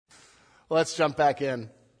Let's jump back in.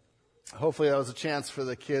 Hopefully that was a chance for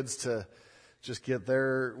the kids to just get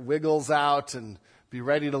their wiggles out and be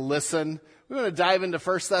ready to listen. We're going to dive into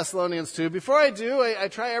 1 Thessalonians 2. Before I do, I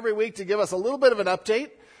try every week to give us a little bit of an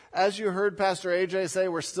update. As you heard Pastor AJ say,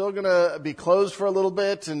 we're still going to be closed for a little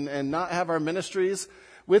bit and not have our ministries,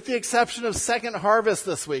 with the exception of Second Harvest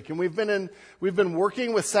this week. And we've been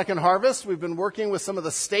working with Second Harvest. We've been working with some of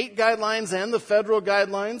the state guidelines and the federal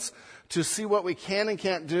guidelines to see what we can and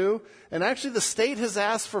can't do. And actually the state has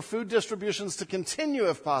asked for food distributions to continue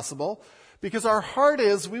if possible, because our heart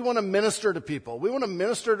is we want to minister to people. We want to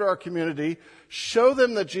minister to our community, show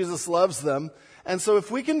them that Jesus loves them. And so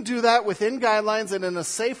if we can do that within guidelines and in a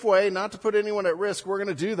safe way, not to put anyone at risk, we're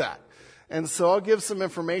going to do that. And so I'll give some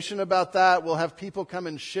information about that. We'll have people come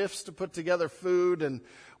in shifts to put together food, and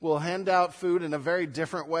we'll hand out food in a very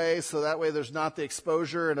different way, so that way there's not the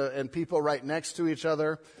exposure and people right next to each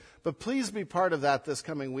other. But please be part of that this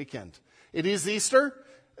coming weekend. It is Easter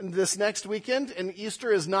this next weekend, and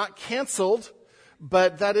Easter is not canceled,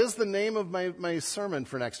 but that is the name of my sermon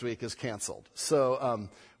for next week is canceled. So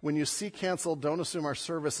when you see canceled, don't assume our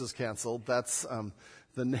service is canceled. That's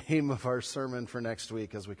the name of our sermon for next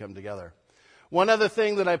week as we come together. One other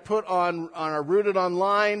thing that I put on our Rooted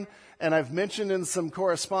Online, and I've mentioned in some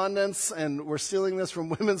correspondence, and we're stealing this from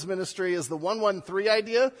women's ministry, is the 113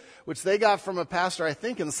 idea, which they got from a pastor, I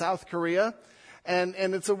think, in South Korea. And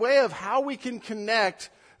it's a way of how we can connect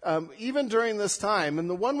even during this time. And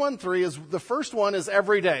the 113 is, the first one is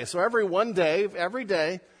every day. So every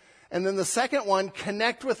day. And then the second one,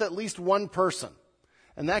 connect with at least one person.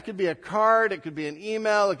 And that could be a card, it could be an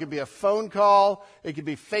email, it could be a phone call, it could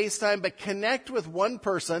be FaceTime, but connect with one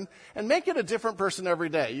person and make it a different person every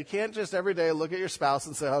day. You can't just every day look at your spouse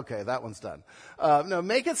and say, okay, that one's done. No,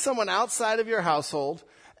 make it someone outside of your household,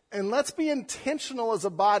 and let's be intentional as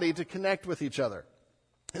a body to connect with each other.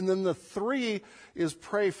 And then the 3 is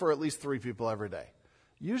pray for at least 3 people every day.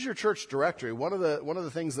 Use your church directory. One of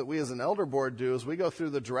the things that we as an elder board do is we go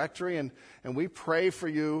through the directory and we pray for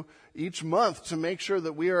you each month to make sure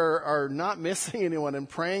that we are not missing anyone and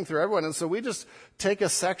praying through everyone. And so we just take a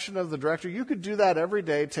section of the directory. You could do that every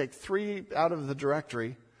day, take 3 out of the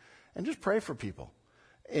directory and just pray for people.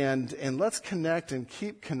 And let's connect and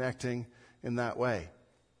keep connecting in that way.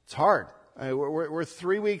 It's hard. We're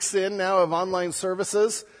 3 weeks in now of online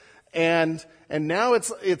services. And now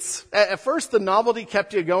it's at first the novelty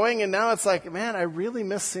kept you going, and now it's like, man, I really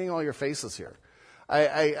miss seeing all your faces here.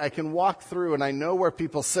 I can walk through and I know where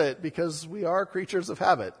people sit because we are creatures of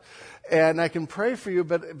habit. And I can pray for you,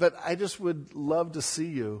 but I just would love to see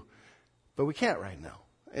you, but we can't right now.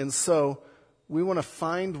 And so we want to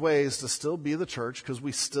find ways to still be the church, because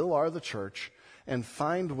we still are the church, and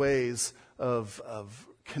find ways of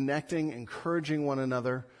connecting, encouraging one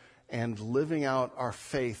another, and living out our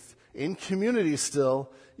faith in community still,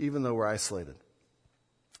 even though we're isolated.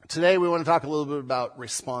 Today we want to talk a little bit about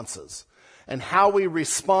responses and how we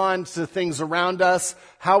respond to things around us,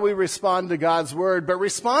 how we respond to God's word. But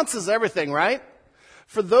response is everything, right?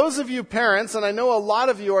 For those of you parents, and I know a lot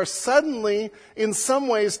of you are suddenly in some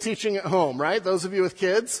ways teaching at home, right? Those of you with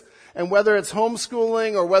kids. And whether it's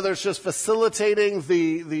homeschooling or whether it's just facilitating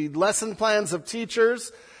the lesson plans of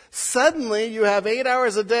teachers, suddenly you have 8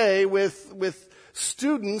 hours a day with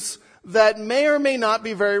students that may or may not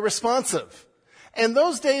be very responsive. And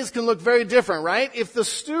those days can look very different, right? If the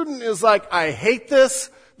student is like, I hate this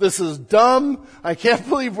is dumb, I can't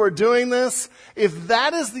believe we're doing this. If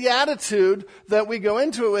that is the attitude that we go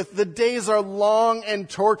into it with, the days are long and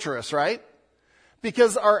torturous, right?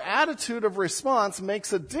 Because our attitude of response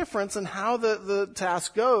makes a difference in how the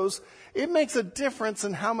task goes. It makes a difference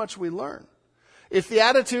in how much we learn. If the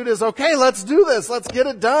attitude is, okay, let's do this, let's get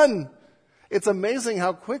it done, it's amazing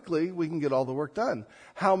how quickly we can get all the work done.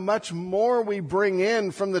 How much more we bring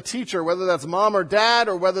in from the teacher, whether that's mom or dad,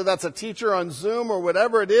 or whether that's a teacher on Zoom or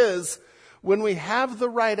whatever it is, when we have the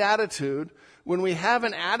right attitude, when we have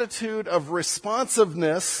an attitude of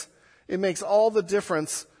responsiveness, it makes all the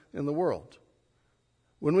difference in the world.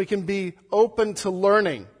 When we can be open to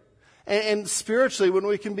learning, and spiritually, when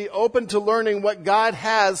we can be open to learning what God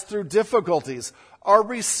has through difficulties, our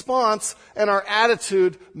response and our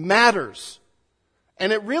attitude matters.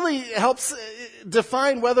 And it really helps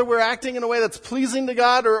define whether we're acting in a way that's pleasing to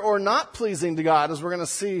God or not pleasing to God, as we're going to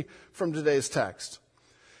see from today's text.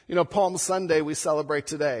 You know, Palm Sunday we celebrate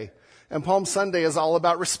today. And Palm Sunday is all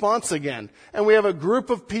about response again. And we have a group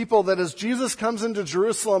of people that as Jesus comes into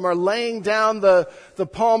Jerusalem are laying down the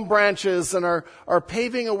palm branches and are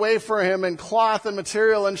paving a way for him in cloth and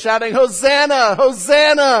material and shouting, Hosanna,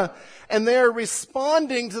 Hosanna! And they are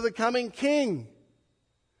responding to the coming king.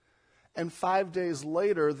 And 5 days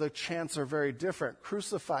later, the chants are very different.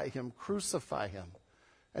 Crucify him, crucify him.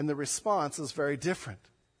 And the response is very different.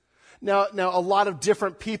 Now, a lot of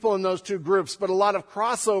different people in those two groups, but a lot of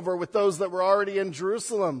crossover with those that were already in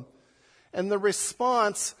Jerusalem. And the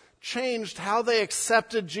response changed how they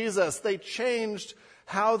accepted Jesus. They changed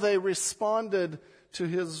how they responded to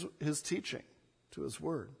his teaching, to his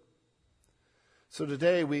word. So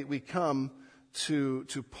today we come to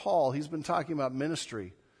Paul. He's been talking about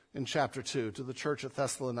ministry in chapter 2 to the church at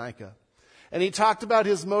Thessalonica. And he talked about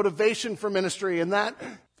his motivation for ministry, and that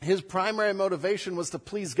his primary motivation was to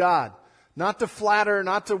please God. Not to flatter,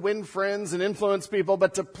 not to win friends and influence people,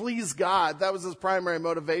 but to please God. That was his primary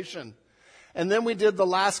motivation. And then we did the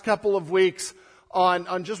last couple of weeks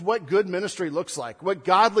on just what good ministry looks like, what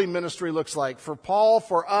godly ministry looks like for Paul,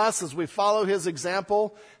 for us, as we follow his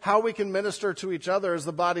example, how we can minister to each other as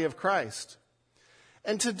the body of Christ.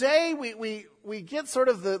 And today we get sort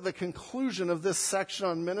of the conclusion of this section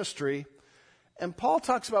on ministry, and Paul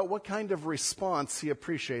talks about what kind of response he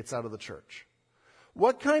appreciates out of the church.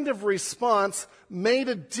 What kind of response made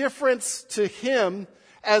a difference to him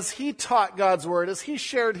as he taught God's word, as he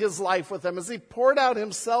shared his life with them, as he poured out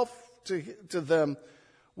himself to them.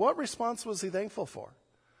 What response was he thankful for?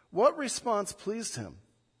 What response pleased him?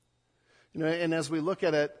 And as we look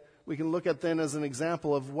at it, we can look at then as an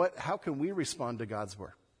example of how can we respond to God's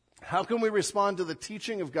word? How can we respond to the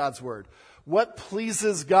teaching of God's word? What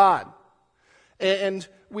pleases God? And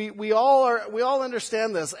we all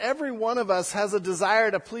understand this. Every one of us has a desire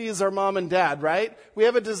to please our mom and dad, right? We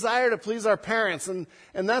have a desire to please our parents, and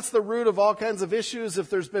that's the root of all kinds of issues. If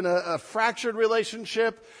there's been a fractured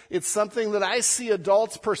relationship, it's something that I see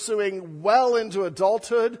adults pursuing well into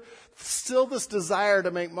adulthood. Still this desire to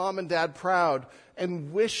make mom and dad proud,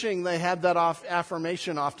 and wishing they had that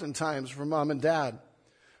affirmation oftentimes from mom and dad,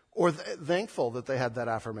 or thankful that they had that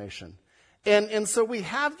affirmation. And so we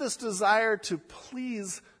have this desire to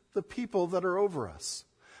please the people that are over us.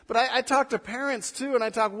 But I talk to parents too, and I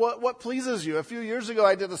talk, what pleases you? A few years ago,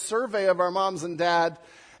 I did a survey of our moms and dads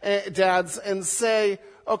and say,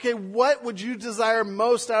 okay, what would you desire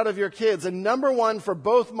most out of your kids? And number one for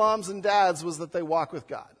both moms and dads was that they walk with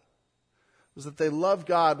God. Was that they love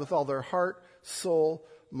God with all their heart, soul,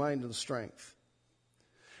 mind, and strength.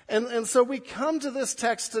 And so we come to this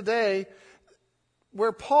text today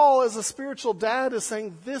where Paul, as a spiritual dad, is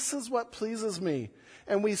saying, this is what pleases me.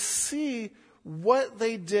 And we see what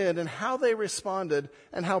they did and how they responded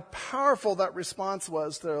and how powerful that response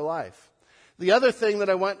was to their life. The other thing that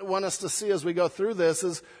I want us to see as we go through this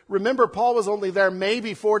is, remember, Paul was only there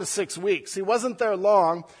maybe 4 to 6 weeks. He wasn't there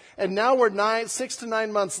long. And now we're 6 to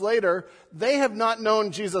 9 months later. They have not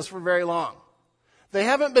known Jesus for very long. They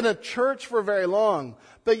haven't been a church for very long.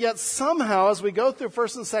 But yet somehow, as we go through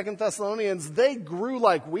 1st and 2nd Thessalonians, they grew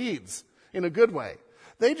like weeds in a good way.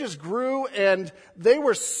 They just grew, and they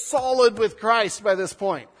were solid with Christ by this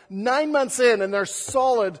point. 9 months in, and they're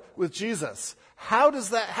solid with Jesus. How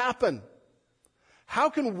does that happen? How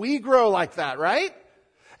can we grow like that, right?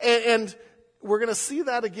 And we're going to see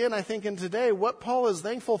that again, I think, in today. What Paul is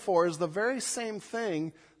thankful for is the very same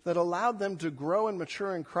thing that allowed them to grow and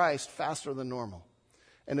mature in Christ faster than normal.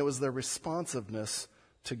 And it was their responsiveness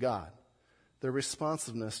to God, their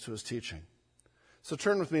responsiveness to his teaching. So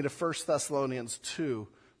turn with me to 1 Thessalonians 2,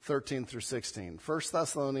 13 through 16. 1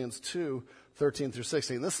 Thessalonians 2, 13 through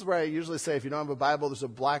 16. This is where I usually say, if you don't have a Bible, there's a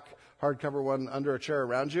black hardcover one under a chair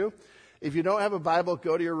around you. If you don't have a Bible,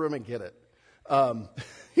 go to your room and get it.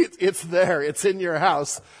 It's there. It's in your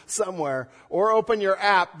house somewhere. Or open your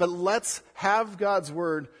app. But let's have God's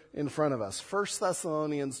word in front of us. 1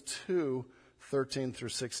 Thessalonians 2, 13 through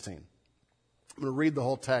 16. I'm going to read the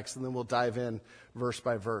whole text, and then we'll dive in verse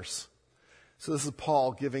by verse. So this is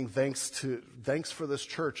Paul giving thanks for this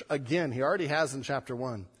church. Again, he already has in chapter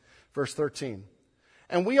 1, verse 13.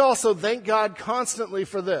 And we also thank God constantly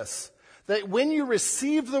for this, that when you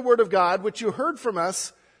received the word of God, which you heard from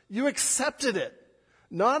us, you accepted it,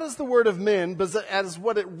 not as the word of men, but as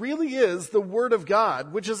what it really is, the word of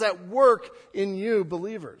God, which is at work in you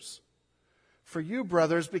believers. For you,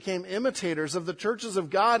 brothers, became imitators of the churches of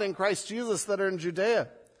God in Christ Jesus that are in Judea.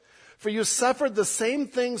 For you suffered the same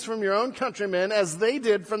things from your own countrymen as they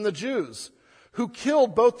did from the Jews, who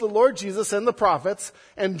killed both the Lord Jesus and the prophets,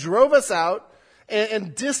 and drove us out,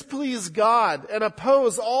 and displease God, and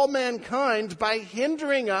oppose all mankind by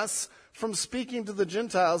hindering us from speaking to the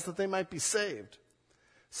Gentiles that they might be saved,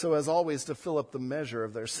 so as always to fill up the measure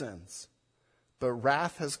of their sins. But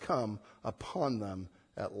wrath has come upon them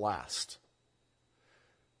at last.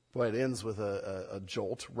 Boy, it ends with a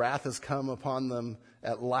jolt. Wrath has come upon them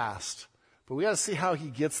at last. But we got to see how he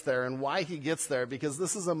gets there and why he gets there, because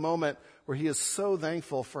this is a moment where he is so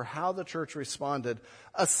thankful for how the church responded,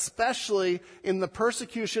 especially in the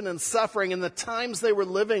persecution and suffering in the times they were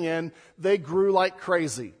living in. They grew like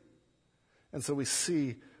crazy. And so we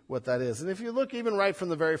see what that is. And if you look even right from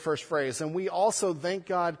the very first phrase, and we also thank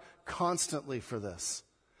God constantly for this,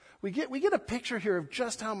 we get a picture here of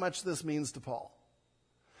just how much this means to Paul.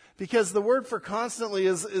 Because the word for constantly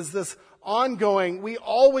is this ongoing, we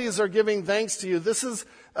always are giving thanks to you. This is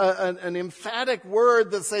an emphatic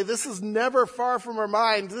word that say this is never far from our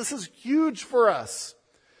mind. This is huge for us.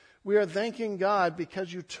 We are thanking God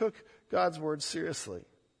because you took God's word seriously.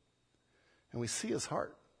 And we see his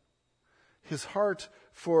heart. His heart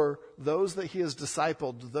for those that he has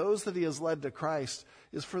discipled, those that he has led to Christ,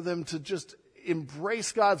 is for them to just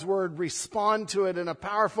embrace God's word, respond to it in a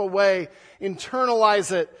powerful way,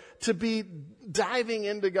 internalize it, to be diving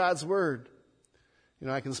into God's word. You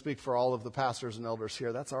know, I can speak for all of the pastors and elders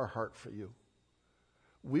here. That's our heart for you.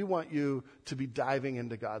 We want you to be diving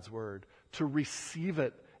into God's word, to receive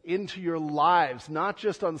it into your lives, not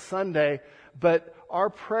just on Sunday, but our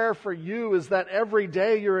prayer for you is that every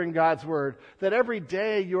day you're in God's word, that every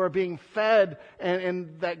day you are being fed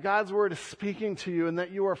and that God's word is speaking to you, and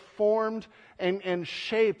that you are formed and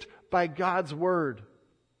shaped by God's word.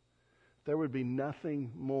 There would be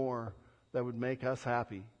nothing more that would make us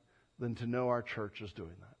happy than to know our church is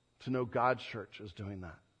doing that, to know God's church is doing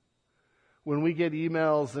that. When we get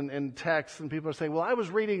emails and texts and people are saying, well, I was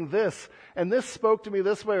reading this and this spoke to me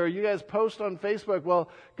this way, or you guys post on Facebook, well,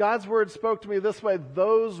 God's word spoke to me this way,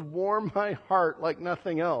 those warm my heart like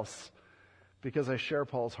nothing else, because I share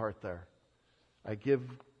Paul's heart there. I give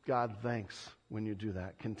God thanks when you do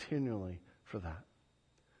that, continually for that.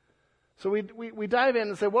 So we dive in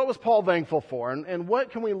and say, what was Paul thankful for? And what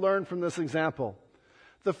can we learn from this example?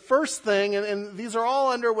 The first thing, and these are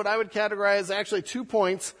all under what I would categorize actually 2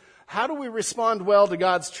 points. How do we respond well to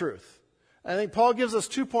God's truth? I think Paul gives us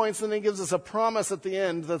 2 points, and then he gives us a promise at the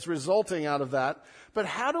end that's resulting out of that. But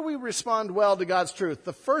how do we respond well to God's truth?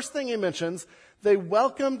 The first thing he mentions, they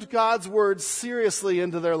welcomed God's word seriously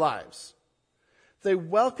into their lives. They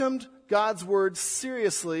welcomed God's word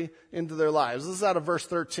seriously into their lives. This is out of verse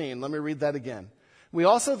 13. Let me read that again. We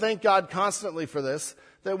also thank God constantly for this,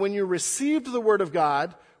 that when you received the word of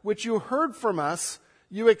God, which you heard from us,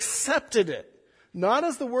 you accepted it. Not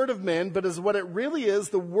as the word of men, but as what it really is,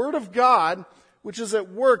 the word of God, which is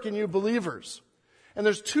at work in you believers. And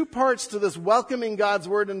there's 2 parts to this welcoming God's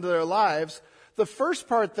word into their lives. The first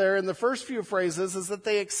part there, in the first few phrases, is that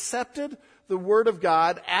they accepted the word of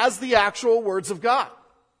God as the actual words of God.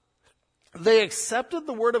 They accepted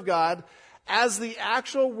the word of God as the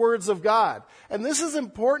actual words of God. And this is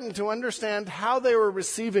important to understand how they were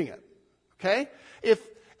receiving it. Okay? If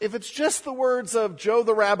it's just the words of Joe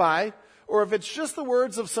the rabbi, or if it's just the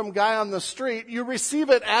words of some guy on the street, you receive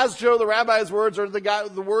it as Joe the rabbi's words or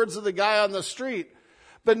the words of the guy on the street.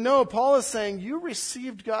 But no, Paul is saying you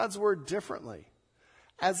received God's word differently,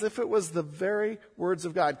 as if it was the very words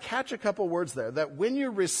of God. Catch a couple words there, that when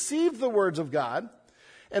you receive the words of God,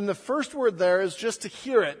 and the first word there is just to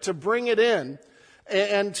hear it, to bring it in,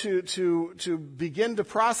 and to begin to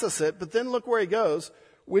process it. But then look where he goes,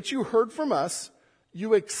 which you heard from us,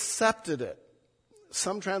 you accepted it.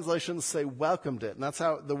 Some translations say welcomed it. And that's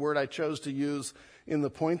how the word I chose to use in the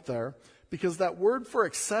point there. Because that word for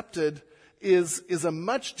accepted is a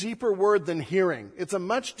much deeper word than hearing. It's a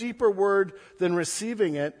much deeper word than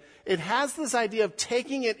receiving it. It has this idea of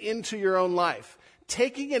taking it into your own life.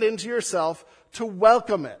 Taking it into yourself to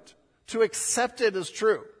welcome it. To accept it as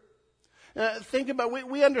true. Think about,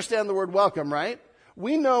 we understand the word welcome, right?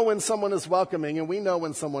 We know when someone is welcoming and we know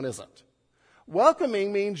when someone isn't.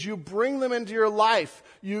 Welcoming means you bring them into your life.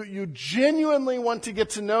 You genuinely want to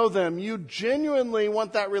get to know them. You genuinely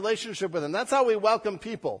want that relationship with them. That's how we welcome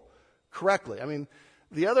people correctly. I mean,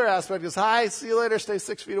 the other aspect is, hi, see you later, stay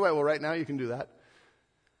 6 feet away. Well, right now you can do that.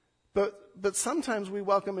 But sometimes we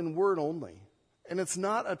welcome in word only. And it's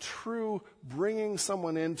not a true bringing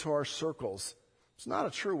someone into our circles. It's not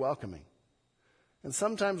a true welcoming. And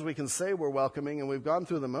sometimes we can say we're welcoming and we've gone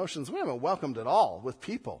through the motions. We haven't welcomed at all with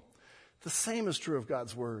people. The same is true of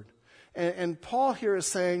God's word. And Paul here is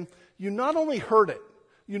saying, you not only heard it,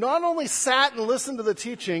 you not only sat and listened to the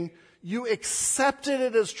teaching, you accepted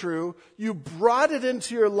it as true, you brought it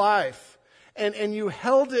into your life, and you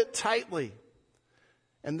held it tightly.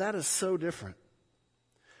 And that is so different.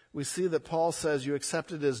 We see that Paul says you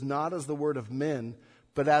accept it as not as the word of men,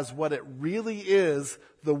 but as what it really is,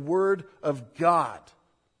 the word of God.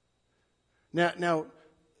 Now,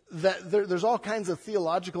 there's all kinds of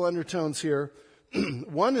theological undertones here,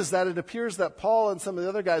 One is that it appears that Paul and some of the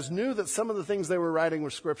other guys knew that some of the things they were writing were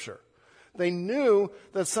Scripture. They knew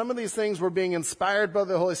that some of these things were being inspired by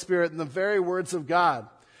the Holy Spirit and the very words of God.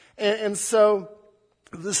 And so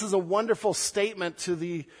this is a wonderful statement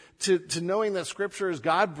to knowing that Scripture is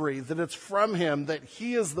God-breathed, that it's from Him, that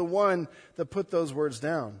He is the one that put those words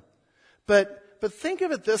down. But think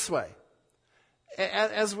of it this way.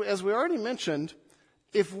 As we already mentioned,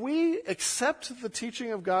 if we accept the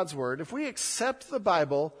teaching of God's Word, if we accept the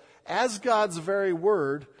Bible as God's very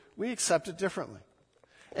Word, we accept it differently.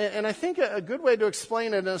 And I think a good way to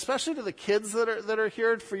explain it, and especially to the kids that are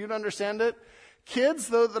here for you to understand it, kids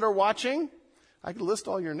though that are watching, I could list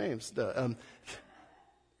all your names.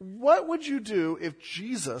 What would you do if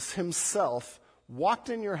Jesus Himself walked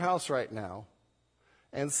in your house right now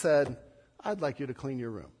and said, "I'd like you to clean your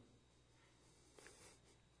room"?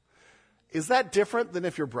 Is that different than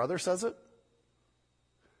if your brother says it?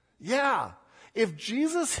 Yeah. If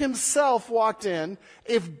Jesus Himself walked in,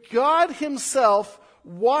 if God Himself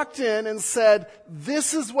walked in and said,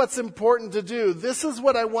 "This is what's important to do. This is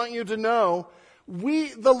what I want you to know,"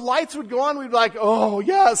 the lights would go on. We'd be like, "Oh,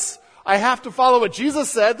 yes, I have to follow what Jesus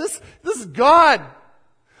said. This is God.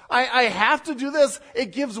 I have to do this."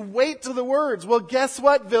 It gives weight to the words. Well, guess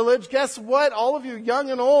what, Village? Guess what? All of you, young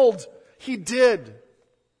and old, He did.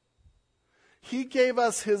 He gave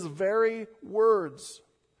us His very words.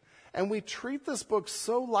 And we treat this book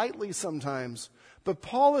so lightly sometimes. But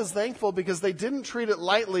Paul is thankful because they didn't treat it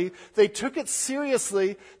lightly. They took it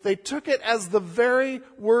seriously. They took it as the very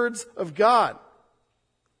words of God.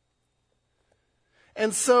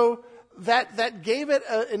 And so that gave it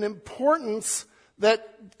an importance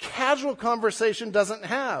that casual conversation doesn't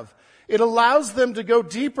have. It allows them to go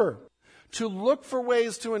deeper, to look for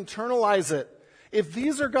ways to internalize it. If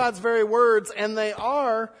these are God's very words, and they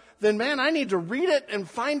are, then man, I need to read it and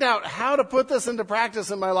find out how to put this into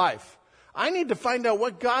practice in my life. I need to find out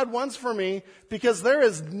what God wants for me, because there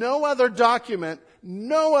is no other document,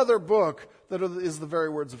 no other book that is the very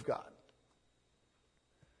words of God.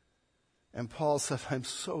 And Paul said, I'm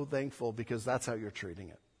so thankful because that's how you're treating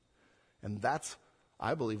it. And that's,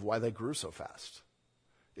 I believe, why they grew so fast,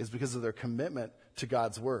 is because of their commitment to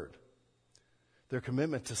God's word. Their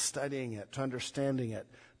commitment to studying it, to understanding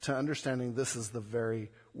this is the very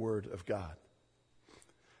word of God.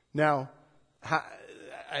 Now,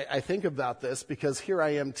 I think about this because here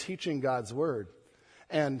I am teaching God's word.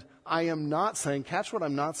 And I am not saying, catch what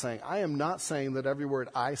I'm not saying. I am not saying that every word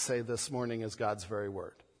I say this morning is God's very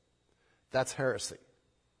word. That's heresy.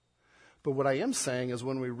 But what I am saying is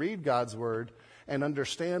when we read God's word and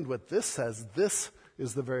understand what this says, this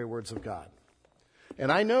is the very words of God. And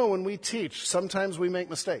I know when we teach, sometimes we make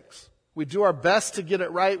mistakes. We do our best to get it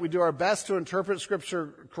right. We do our best to interpret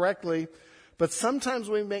Scripture correctly. But sometimes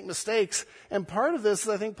we make mistakes. And part of this is,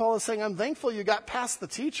 I think Paul is saying, I'm thankful you got past the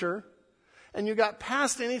teacher and you got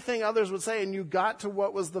past anything others would say, and you got to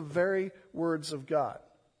what was the very words of God.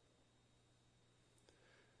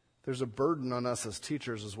 There's a burden on us as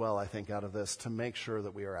teachers as well, I think, out of this, to make sure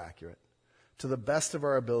that we are accurate, to the best of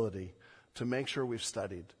our ability, to make sure we've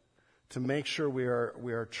studied, to make sure we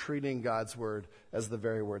are treating God's word as the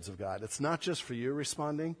very words of God. It's not just for you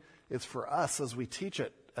responding, it's for us as we teach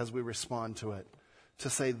it, as we respond to it,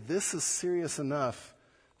 to say this is serious enough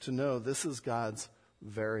to know this is God's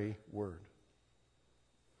very word.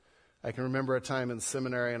 I can remember a time in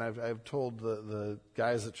seminary, and I've told the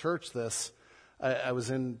guys at church this. I was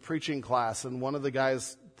in preaching class, and one of the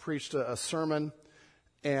guys preached a sermon,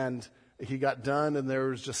 and he got done, and there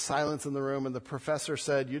was just silence in the room, and the professor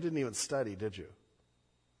said, "You didn't even study, did you?"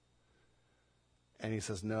 And he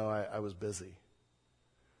says, "No, I was busy."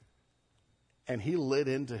 And he lit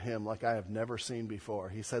into him like I have never seen before.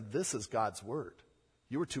 He said, "This is God's word.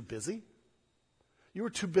 You were too busy? You were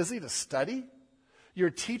too busy to study? You're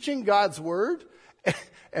teaching God's word?"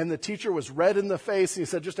 And the teacher was red in the face, and he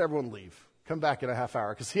said, "Just everyone leave. Come back in a half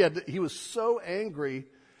hour." Because he was so angry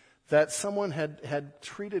that someone had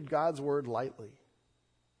treated God's word lightly.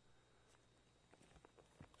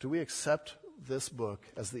 Do we accept this book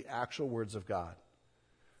as the actual words of God?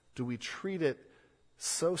 Do we treat it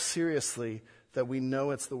so seriously that we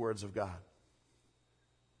know it's the words of God?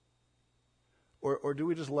 Or do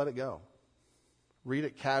we just let it go? Read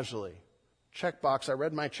it casually. Checkbox, I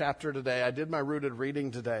read my chapter today. I did my rooted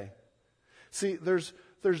reading today. See, there's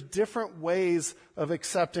different ways of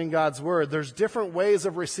accepting God's word. There's different ways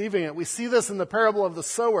of receiving it. We see this in the parable of the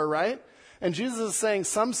sower, right? And Jesus is saying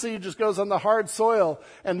some seed just goes on the hard soil.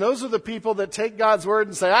 And those are the people that take God's word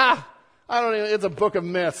and say, it's a book of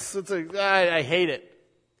myths. I hate it.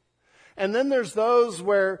 And then there's those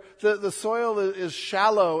where the soil is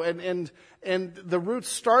shallow and and the roots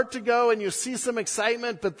start to go and you see some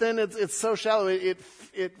excitement, but then it's so shallow, it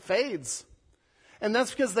fades. And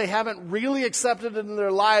that's because they haven't really accepted it in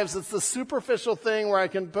their lives. It's the superficial thing where I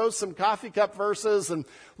can post some coffee cup verses and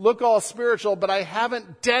look all spiritual, but I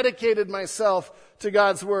haven't dedicated myself to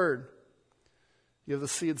God's word. You have the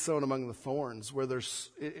seed sown among the thorns where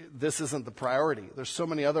this isn't the priority. There's so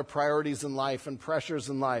many other priorities in life and pressures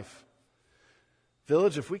in life.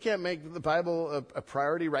 Village, if we can't make the Bible a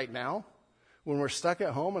priority right now, when we're stuck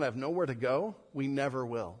at home and have nowhere to go, we never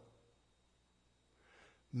will.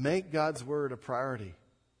 Make God's word a priority.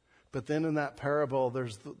 But then in that parable,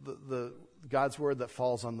 there's the God's word that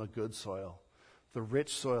falls on the good soil, the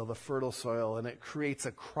rich soil, the fertile soil, and it creates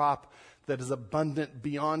a crop that is abundant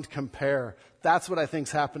beyond compare. That's what I think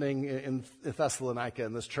is happening in Thessalonica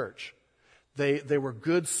in this church. They were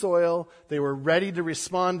good soil. They were ready to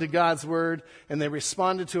respond to God's word, and they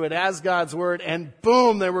responded to it as God's word, and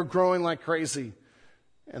boom, they were growing like crazy.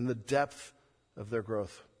 And the depth of their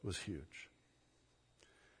growth was huge.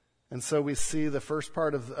 And so we see the first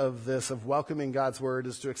part of this, of welcoming God's word,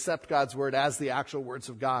 is to accept God's word as the actual words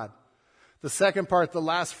of God. The second part, the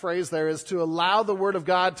last phrase there, is to allow the word of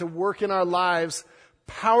God to work in our lives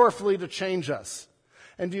powerfully to change us.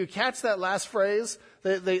 And do you catch that last phrase?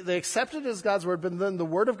 They accept it as God's word, but then the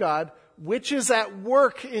word of God, which is at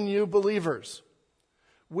work in you believers.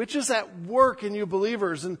 Which is at work in you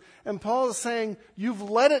believers. And Paul is saying, you've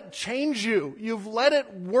let it change you. You've let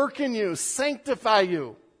it work in you, sanctify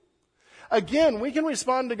you. Again, we can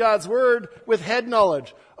respond to God's word with head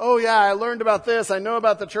knowledge. Oh yeah, I learned about this. I know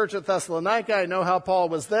about the church at Thessalonica. I know how Paul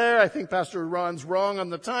was there. I think Pastor Ron's wrong on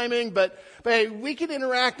the timing. But hey, we can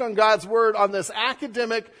interact on God's word on this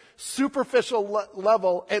academic, superficial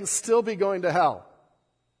level and still be going to hell.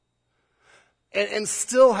 And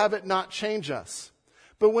still have it not change us.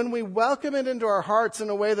 But when we welcome it into our hearts in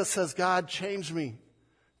a way that says, God, change me.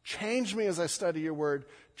 Change me as I study your word.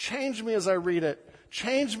 Change me as I read it.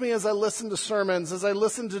 Change me as I listen to sermons, as I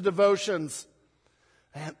listen to devotions.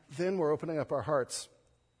 And then we're opening up our hearts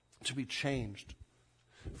to be changed,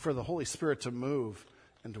 for the Holy Spirit to move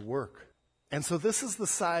and to work. And so this is the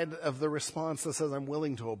side of the response that says, I'm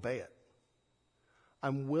willing to obey it.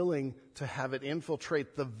 I'm willing to have it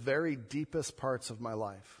infiltrate the very deepest parts of my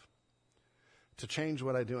life, to change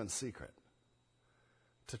what I do in secret,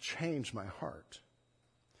 to change my heart.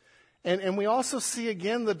 And we also see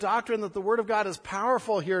again the doctrine that the Word of God is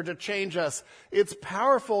powerful here to change us. It's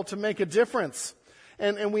powerful to make a difference.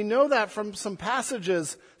 And we know that from some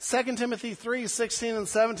passages. 2 Timothy 3, 16 and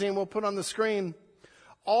 17 we'll put on the screen.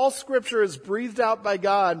 All Scripture is breathed out by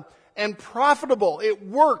God and profitable. It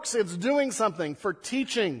works. It's doing something for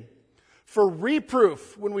teaching, for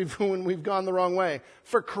reproof when we've gone the wrong way,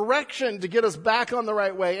 for correction to get us back on the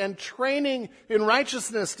right way, and training in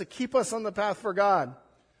righteousness to keep us on the path for God,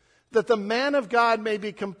 that the man of God may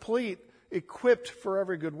be complete, equipped for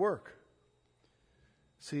every good work.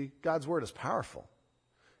 See, God's word is powerful,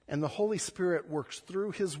 and the Holy Spirit works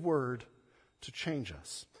through his word to change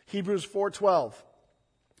us. Hebrews 4:12,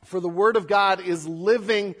 for the word of God is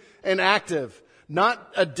living and active,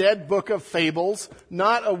 not a dead book of fables,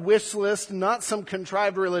 not a wish list, not some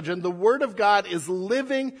contrived religion. The word of God is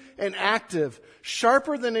living and active,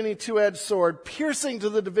 sharper than any two-edged sword, piercing to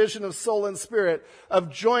the division of soul and spirit,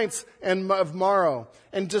 of joints and of marrow,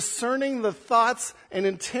 and discerning the thoughts and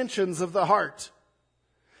intentions of the heart.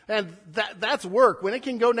 And that's work. When it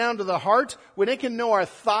can go down to the heart, when it can know our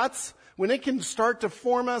thoughts, when it can start to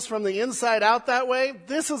form us from the inside out that way,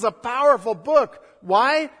 this is a powerful book.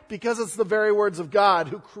 Why? Because it's the very words of God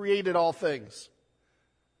who created all things.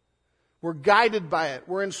 We're guided by it.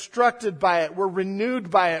 We're instructed by it. We're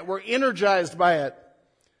renewed by it. We're energized by it.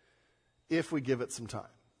 If we give it some time.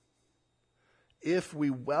 If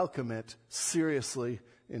we welcome it seriously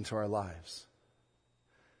into our lives.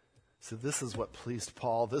 So this is what pleased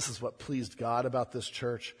Paul. This is what pleased God about this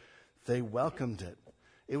church. They welcomed it.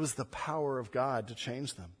 It was the power of God to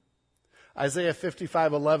change them. Isaiah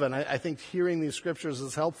 55:11, I think hearing these scriptures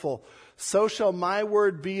is helpful. So shall my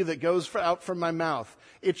word be that goes out from my mouth.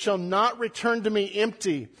 It shall not return to me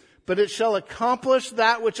empty, but it shall accomplish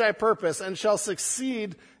that which I purpose and shall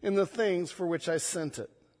succeed in the things for which I sent it.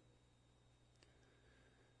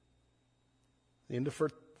 The end of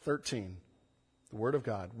 13, the word of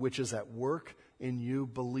God, which is at work in you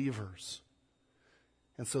believers.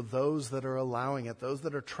 And so those that are allowing it, those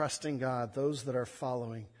that are trusting God, those that are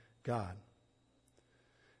following God.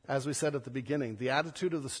 As we said at the beginning, the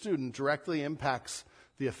attitude of the student directly impacts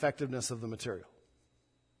the effectiveness of the material.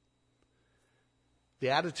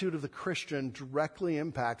 The attitude of the Christian directly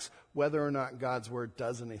impacts whether or not God's word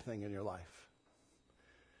does anything in your life.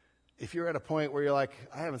 if you're at a point where you're like,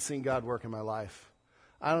 I haven't seen God work in my life.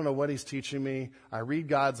 I don't know what he's teaching me. I read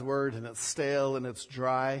God's word and it's stale and it's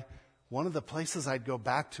dry. One of the places I'd go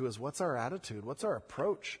back to is, what's our attitude? What's our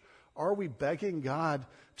approach? Are we begging God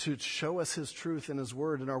to show us his truth in his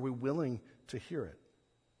word, and are we willing to hear it?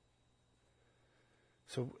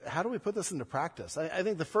 So how do we put this into practice? I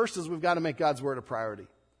think the first is we've got to make God's word a priority.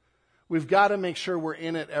 We've got to make sure we're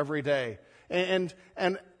in it every day. And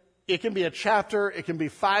it can be a chapter, it can be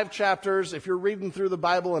 5 chapters. If you're reading through the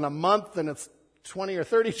Bible in a month, then it's 20 or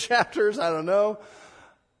 30 chapters, I don't know.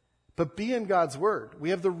 But be in God's word. We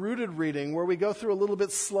have the rooted reading where we go through a little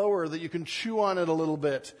bit slower, that you can chew on it a little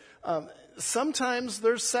bit. Sometimes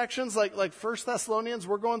there's sections like 1 Thessalonians,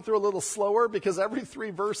 we're going through a little slower because every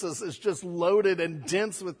 3 verses is just loaded and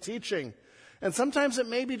dense with teaching. And sometimes it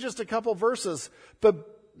may be just a couple verses,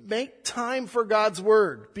 but make time for God's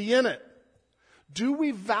word. Be in it. Do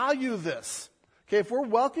we value this? Okay, if we're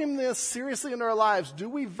welcoming this seriously into our lives, do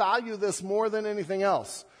we value this more than anything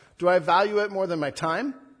else? Do I value it more than my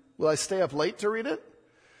time? Will I stay up late to read it?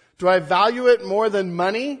 Do I value it more than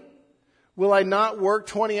money? Will I not work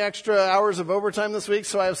 20 extra hours of overtime this week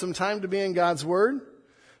so I have some time to be in God's word?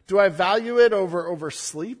 Do I value it over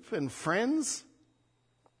sleep and friends?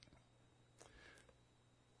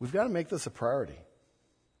 We've got to make this a priority.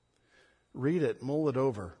 Read it, mull it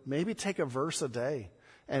over. Maybe take a verse a day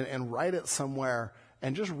and write it somewhere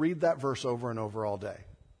and just read that verse over and over all day.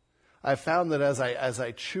 I've found that as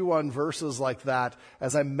I chew on verses like that,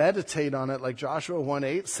 as I meditate on it, like Joshua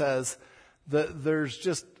 1:8 says, that there's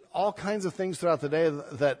just all kinds of things throughout the day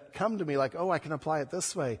that come to me like, oh, I can apply it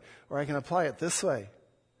this way, or I can apply it this way.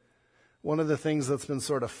 One of the things that's been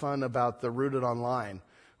sort of fun about the Rooted Online,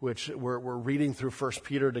 which we're reading through 1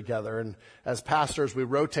 Peter together. And as pastors, we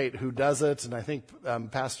rotate who does it. And I think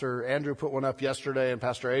Pastor Andrew put one up yesterday, and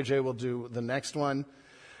Pastor AJ will do the next one.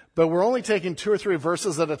 But we're only taking 2 or 3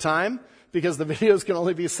 verses at a time because the videos can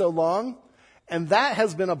only be so long. And that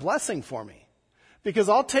has been a blessing for me. Because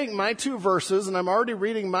I'll take my 2 verses, and I'm already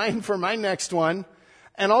reading mine for my next one,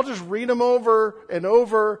 and I'll just read them over and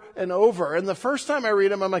over and over. And the first time I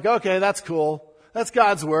read them, I'm like, okay, that's cool. That's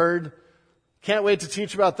God's word. Can't wait to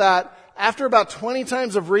teach about that. After about 20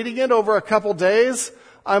 times of reading it over a couple days,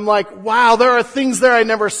 I'm like, wow, there are things there I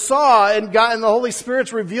never saw, and God and the Holy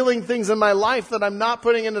Spirit's revealing things in my life that I'm not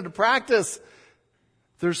putting into practice.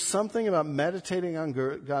 There's something about meditating on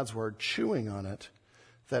God's word, chewing on it,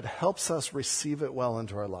 that helps us receive it well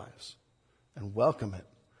into our lives and welcome it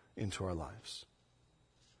into our lives.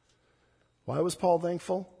 Why was Paul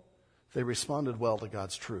thankful? They responded well to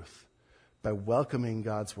God's truth by welcoming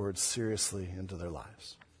God's word seriously into their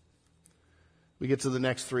lives. We get to the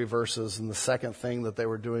next 3 verses, and the second thing that they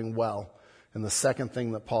were doing well, and the second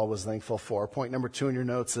thing that Paul was thankful for. Point number 2 in your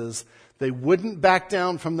notes is they wouldn't back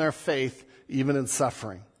down from their faith even in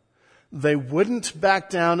suffering. They wouldn't back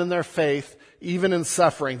down in their faith even in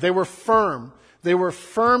suffering. They were firm. They were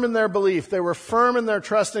firm in their belief. They were firm in their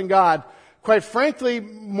trust in God. Quite frankly,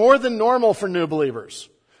 more than normal for new believers.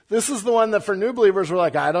 This is the one that for new believers were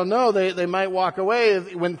like, I don't know, they might walk away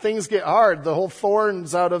when things get hard, the whole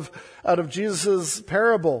thorns out of Jesus'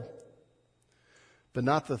 parable. But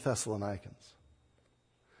not the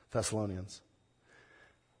Thessalonians.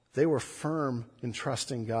 They were firm in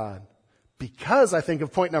trusting God. Because I think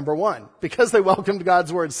of point number 1, because they welcomed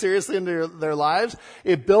God's word seriously into their lives,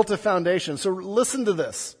 it built a foundation. So listen to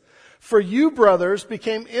this. For you, brothers,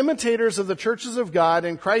 became imitators of the churches of God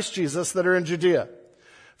in Christ Jesus that are in Judea.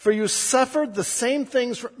 For you suffered the same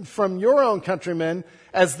things from your own countrymen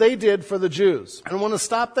as they did for the Jews. And I want to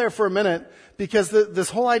stop there for a minute because this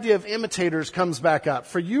whole idea of imitators comes back up.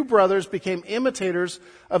 For you, brothers, became imitators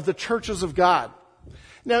of the churches of God.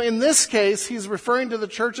 Now, in this case, he's referring to the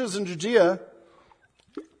churches in Judea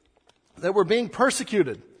that were being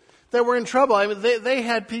persecuted, that were in trouble. I mean, they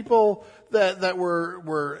had people that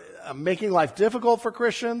were making life difficult for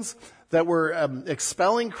Christians, that were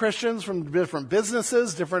expelling Christians from different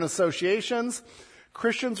businesses, different associations.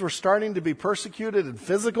 Christians were starting to be persecuted in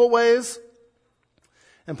physical ways.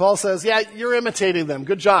 And Paul says, yeah, you're imitating them.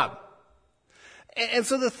 Good job. And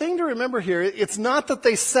so the thing to remember here, it's not that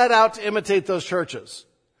they set out to imitate those churches.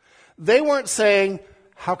 They weren't saying,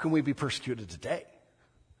 how can we be persecuted today?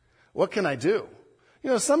 What can I do? You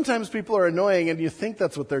know, sometimes people are annoying and you think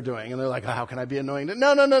that's what they're doing. And they're like, how can I be annoying?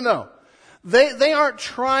 No. They aren't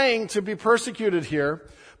trying to be persecuted here.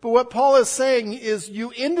 But what Paul is saying is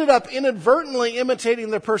you ended up inadvertently imitating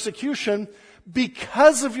the persecution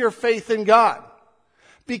because of your faith in God.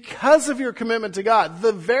 Because of your commitment to God.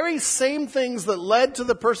 The very same things that led to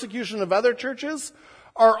the persecution of other churches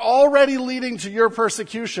are already leading to your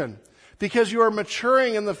persecution. because you are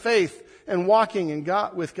maturing in the faith and walking in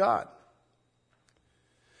God, with God.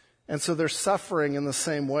 And so they're suffering in the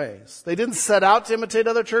same ways. They didn't set out to imitate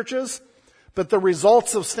other churches, but the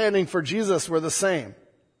results of standing for Jesus were the same.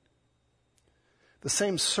 The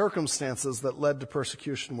same circumstances that led to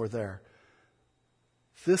persecution were there.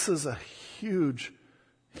 This is a huge,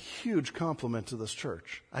 huge compliment to this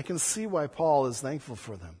church. I can see why Paul is thankful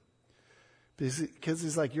for them. Because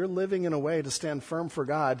he's like, you're living in a way to stand firm for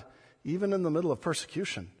God, even in the middle of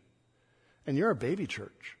persecution. And you're a baby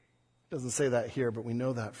church. It doesn't say that here, but we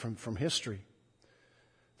know that from history.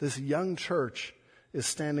 This young church is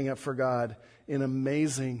standing up for God in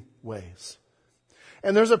amazing ways.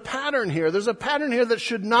 And there's a pattern here. There's a pattern here that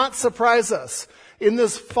should not surprise us. In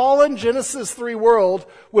this fallen Genesis 3 world,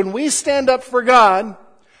 when we stand up for God,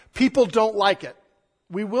 people don't like it.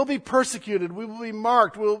 We will be persecuted. We will be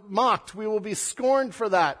mocked. We will be scorned for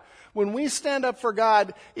that. When we stand up for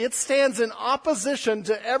God, it stands in opposition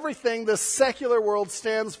to everything the secular world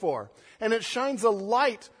stands for. And it shines a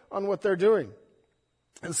light on what they're doing.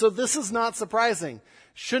 And so this is not surprising.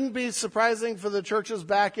 Shouldn't be surprising for the churches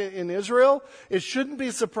back in Israel. It shouldn't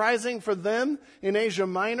be surprising for them in Asia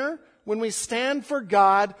Minor. When we stand for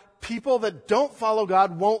God, people that don't follow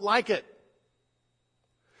God won't like it.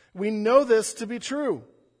 We know this to be true.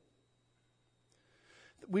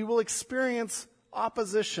 We will experience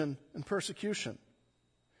opposition and persecution.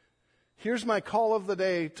 Here's my call of the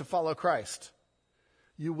day to follow Christ.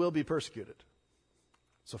 You will be persecuted.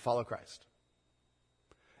 So follow Christ.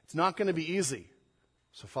 It's not going to be easy.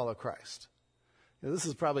 So follow Christ. This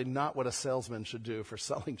is probably not what a salesman should do for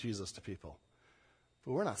selling Jesus to people.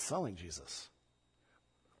 But we're not selling Jesus.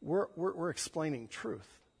 We're explaining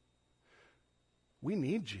truth. We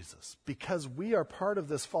need Jesus because we are part of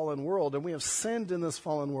this fallen world and we have sinned in this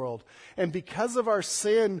fallen world. And because of our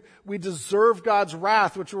sin, we deserve God's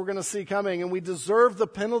wrath, which we're going to see coming, and we deserve the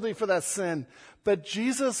penalty for that sin. But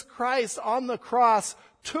Jesus Christ on the cross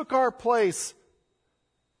took our place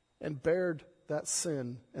and bared that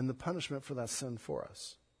sin and the punishment for that sin for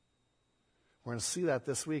us. We're going to see that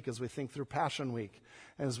this week as we think through Passion Week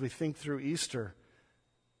and as we think through Easter.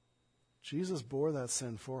 Jesus bore that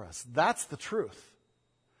sin for us. That's the truth.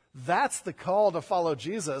 That's the call to follow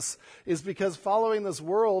Jesus, is because following this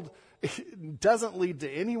world doesn't lead to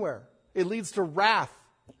anywhere. It leads to wrath.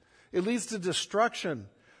 It leads to destruction.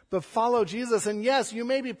 But follow Jesus. And yes, you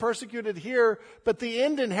may be persecuted here, but the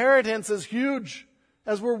end inheritance is huge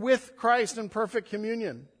as we're with Christ in perfect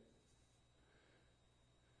communion.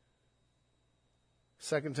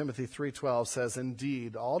 2 Timothy 3:12 says,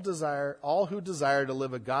 "Indeed, all who desire to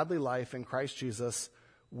live a godly life in Christ Jesus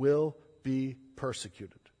will be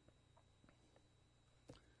persecuted."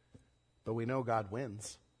 But we know God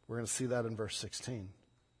wins. We're going to see that in verse 16.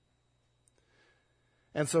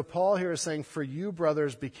 And so Paul here is saying, for you,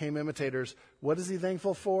 brothers, became imitators. What is he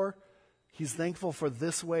thankful for? He's thankful for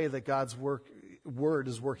this way that God's word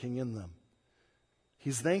is working in them.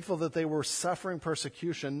 He's thankful that they were suffering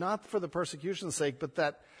persecution, not for the persecution's sake, but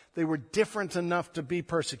that they were different enough to be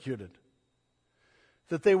persecuted.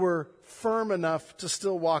 That they were firm enough to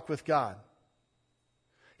still walk with God.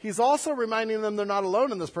 He's also reminding them they're not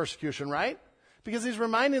alone in this persecution, right? Because he's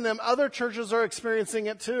reminding them other churches are experiencing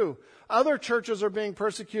it too. Other churches are being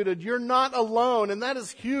persecuted. You're not alone, and that is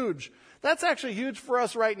huge. That's actually huge for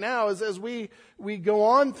us right now as we go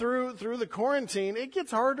on through the quarantine. It gets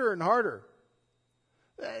harder and harder.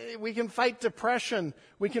 We can fight depression.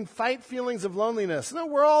 We can fight feelings of loneliness. No,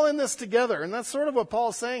 we're all in this together. And that's sort of what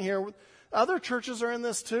Paul's saying here. Other churches are in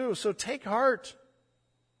this too. So take heart.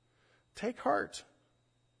 Take heart.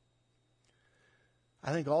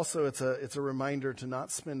 I think also it's a reminder to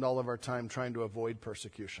not spend all of our time trying to avoid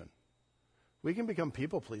persecution. We can become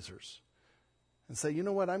people pleasers and say, you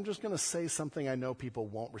know what, I'm just going to say something I know people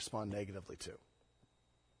won't respond negatively to.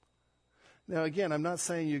 Now, again, I'm not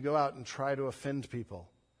saying you go out and try to offend people,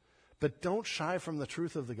 but don't shy from the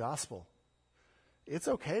truth of the gospel. It's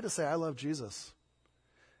okay to say, I love Jesus.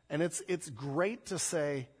 And it's great to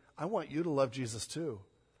say, I want you to love Jesus too.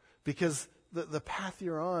 Because the path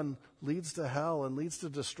you're on leads to hell and leads to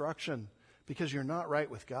destruction because you're not right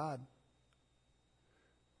with God.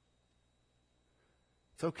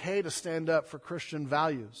 It's okay to stand up for Christian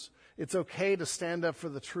values. It's okay to stand up for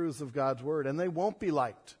the truths of God's word, and they won't be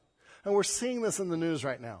liked. And we're seeing this in the news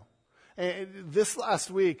right now. And this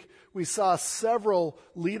last week, we saw several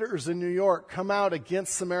leaders in New York come out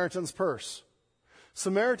against Samaritan's Purse.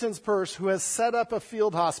 Samaritan's Purse, who has set up a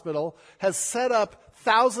field hospital, has set up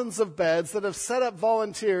thousands of beds, that have set up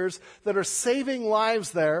volunteers, that are saving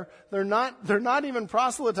lives there. They're not even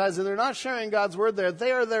proselytizing. They're not sharing God's word there.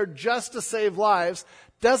 They are there just to save lives.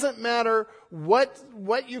 Doesn't matter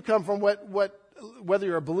what you come from, whether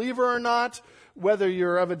you're a believer or not, whether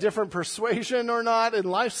you're of a different persuasion or not in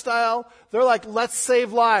lifestyle. They're like, let's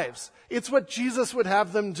save lives. It's what Jesus would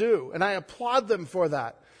have them do, and I applaud them for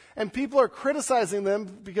that. And people are criticizing them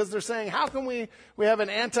because they're saying, how can we have an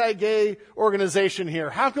anti-gay organization here?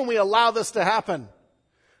 How can we allow this to happen?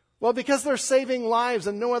 Well, because they're saving lives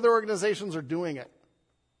and no other organizations are doing it.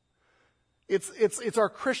 It's our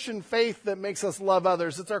Christian faith that makes us love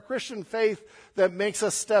others. It's our Christian faith that makes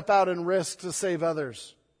us step out and risk to save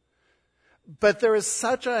others. But there is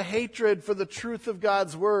such a hatred for the truth of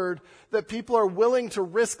God's word that people are willing to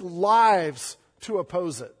risk lives to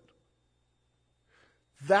oppose it.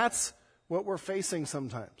 That's what we're facing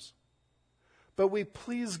sometimes. But we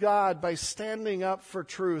please God by standing up for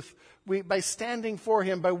truth, by standing for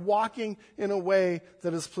Him, by walking in a way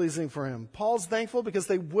that is pleasing for Him. Paul's thankful because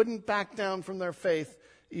they wouldn't back down from their faith,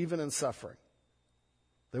 even in suffering.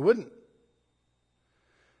 They wouldn't.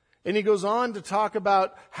 And he goes on to talk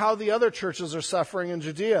about how the other churches are suffering in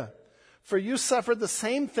Judea. For you suffered the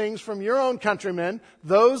same things from your own countrymen,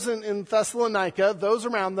 those in Thessalonica, those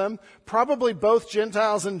around them, probably both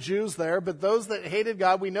Gentiles and Jews there, but those that hated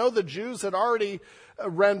God. We know the Jews had already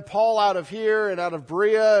run Paul out of here and out of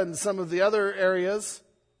Berea and some of the other areas.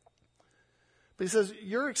 But he says,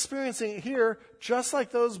 you're experiencing it here just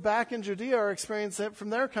like those back in Judea are experiencing it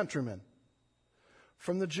from their countrymen,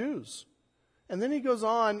 from the Jews. And then he goes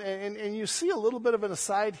on, and you see a little bit of an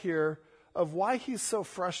aside here of why he's so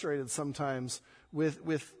frustrated sometimes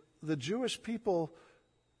with the Jewish people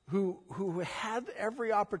who had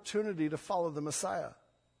every opportunity to follow the Messiah.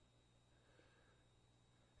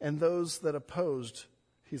 And those that opposed,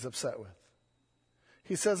 he's upset with.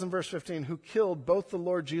 He says in verse 15, who killed both the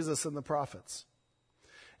Lord Jesus and the prophets.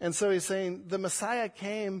 And so he's saying the Messiah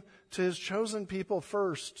came to his chosen people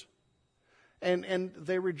first, and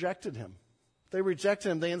they rejected him. They rejected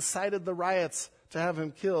him. They incited the riots to have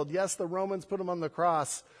him killed. Yes, the Romans put him on the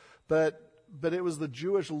cross, but it was the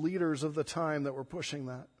Jewish leaders of the time that were pushing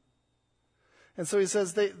that. And so he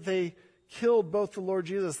says they killed both the Lord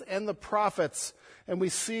Jesus and the prophets. And we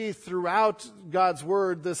see throughout God's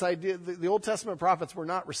word this idea, the Old Testament prophets were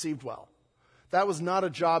not received well. That was not a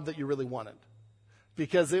job that you really wanted,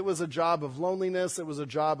 because it was a job of loneliness. It was a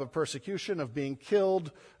job of persecution, of being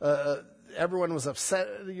killed. Everyone was upset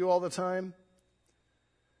at you all the time.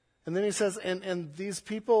 And then he says, and these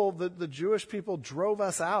people, the Jewish people, drove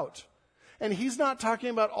us out. And he's not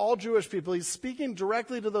talking about all Jewish people. He's speaking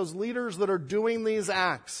directly to those leaders that are doing these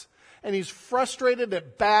acts. And he's frustrated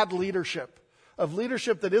at bad leadership, of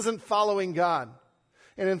leadership that isn't following God.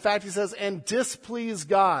 And in fact, he says, and displease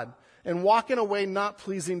God, and walk in a way not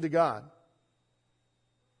pleasing to God.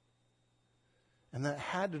 And that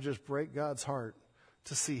had to just break God's heart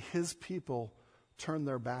to see his people turn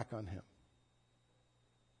their back on him.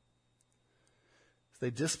 They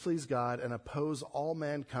displease God and oppose all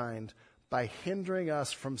mankind by hindering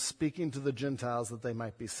us from speaking to the Gentiles that they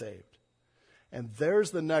might be saved. And there's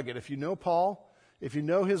the nugget. If you know Paul, if you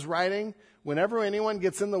know his writing, whenever anyone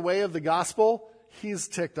gets in the way of the gospel, he's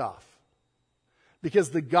ticked off. Because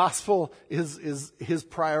the gospel is his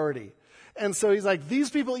priority. And so he's like, these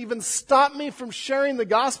people even stop me from sharing the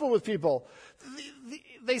gospel with people.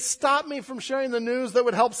 They stop me from sharing the news that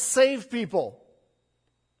would help save people.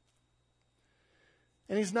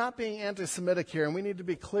 And he's not being anti-Semitic here, and we need to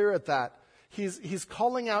be clear at that. He's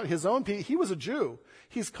calling out his own people. He was a Jew.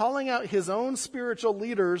 He's calling out his own spiritual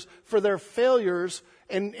leaders for their failures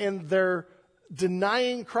and their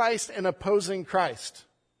denying Christ and opposing Christ,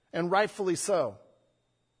 and rightfully so.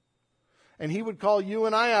 And he would call you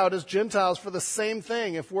and I out as Gentiles for the same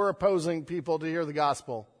thing if we're opposing people to hear the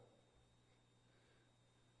gospel.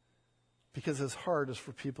 Because his heart is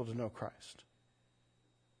for people to know Christ.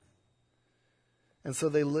 And so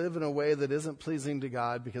they live in a way that isn't pleasing to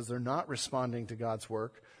God because they're not responding to God's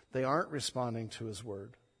work. They aren't responding to his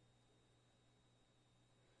word.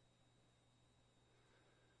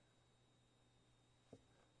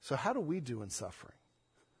 So how do we do in suffering?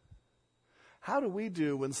 How do we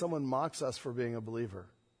do when someone mocks us for being a believer?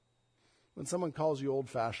 When someone calls you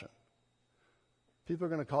old-fashioned? People are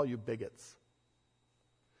going to call you bigots.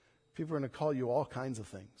 People are going to call you all kinds of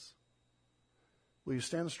things. Will you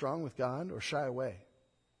stand strong with God or shy away?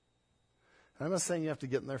 And I'm not saying you have to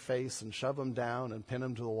get in their face and shove them down and pin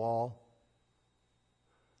them to the wall.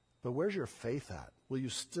 But where's your faith at? Will you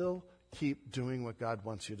still keep doing what God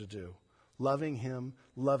wants you to do? Loving him,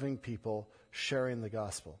 loving people, sharing the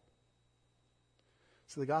gospel.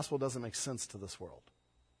 So the gospel doesn't make sense to this world.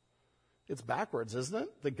 It's backwards, isn't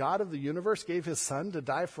it? The God of the universe gave his son to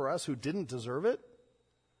die for us who didn't deserve it.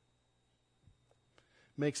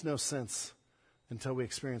 Makes no sense until we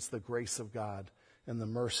experience the grace of God and the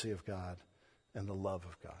mercy of God and the love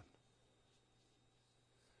of God.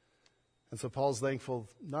 And so Paul's thankful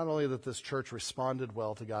not only that this church responded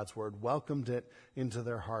well to God's word, welcomed it into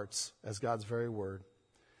their hearts as God's very word,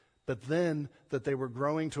 but then that they were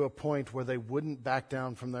growing to a point where they wouldn't back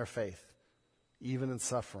down from their faith, even in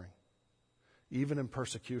suffering, even in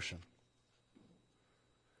persecution.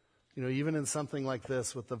 You know, even in something like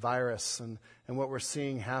this with the virus and what we're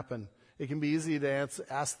seeing happen, it can be easy to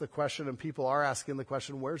ask the question, and people are asking the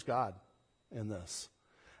question, where's God in this?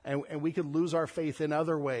 And we could lose our faith in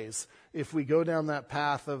other ways if we go down that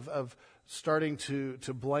path of starting to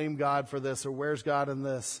blame God for this, or where's God in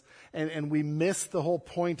this? And we miss the whole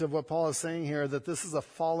point of what Paul is saying here, that this is a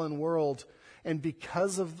fallen world. And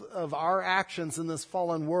because of our actions in this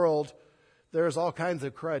fallen world, there's all kinds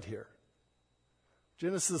of crud here.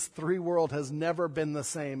 Genesis 3 world has never been the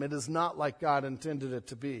same. It is not like God intended it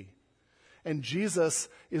to be. And Jesus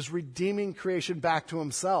is redeeming creation back to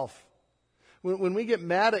himself. When we get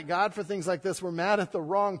mad at God for things like this, we're mad at the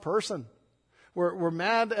wrong person. We're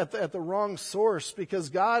mad at the wrong source, because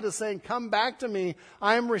God is saying, come back to me.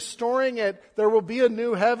 I am restoring it. There will be a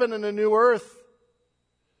new heaven and a new earth.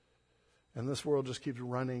 And this world just keeps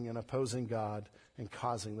running and opposing God and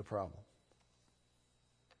causing the problem.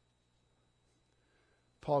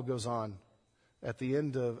 Paul goes on at the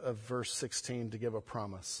end of verse 16 to give a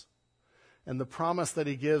promise. And the promise that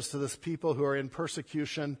he gives to this people who are in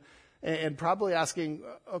persecution and probably asking,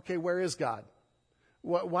 okay, where is God?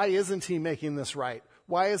 Why isn't he making this right?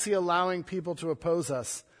 Why is he allowing people to oppose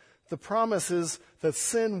us? The promise is that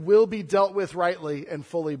sin will be dealt with rightly and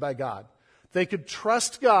fully by God. They could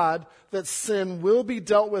trust God that sin will be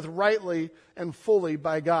dealt with rightly and fully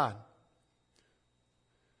by God.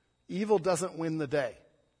 Evil doesn't win the day.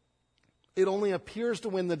 It only appears to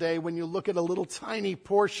win the day when you look at a little tiny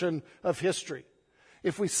portion of history.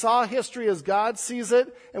 If we saw history as God sees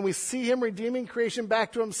it, and we see him redeeming creation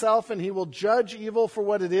back to himself, and he will judge evil for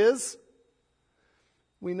what it is,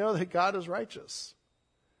 we know that God is righteous.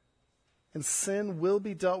 And sin will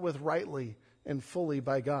be dealt with rightly and fully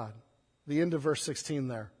by God. The end of verse 16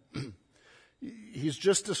 there. He's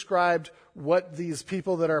just described what these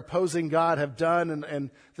people that are opposing God have done, and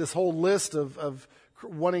this whole list of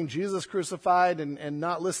wanting Jesus crucified and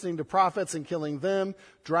not listening to prophets and killing them,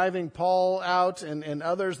 driving Paul out and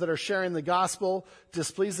others that are sharing the gospel,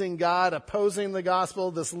 displeasing God, opposing the gospel,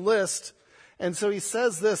 this list. And so he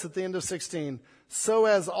says this at the end of 16, so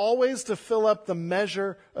as always to fill up the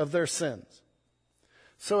measure of their sins.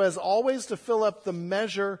 So as always to fill up the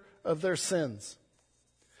measure of their sins.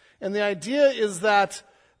 And the idea is that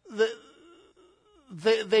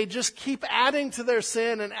they just keep adding to their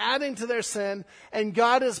sin and adding to their sin, and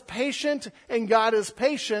God is patient and God is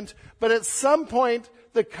patient, but at some point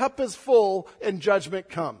the cup is full and judgment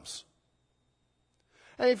comes.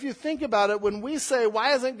 And if you think about it, when we say,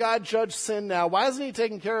 why hasn't God judged sin now? Why isn't he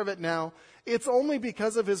taking care of it now? It's only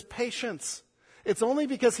because of his patience. It's only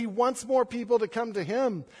because he wants more people to come to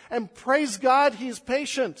him. And praise God, he's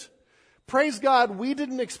patient. Praise God, we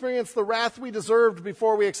didn't experience the wrath we deserved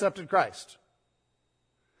before we accepted Christ.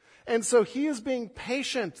 And so he is being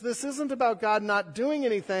patient. This isn't about God not doing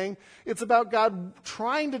anything. It's about God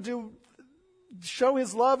trying to show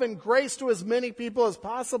his love and grace to as many people as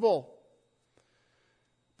possible.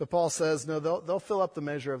 But Paul says, no, they'll fill up the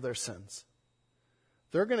measure of their sins.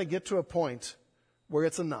 They're going to get to a point where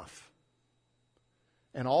it's enough.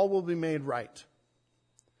 And all will be made right.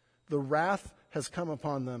 The wrath has come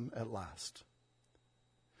upon them at last.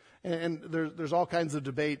 And there's all kinds of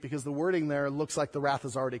debate, because the wording there looks like the wrath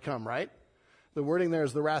has already come, right? The wording there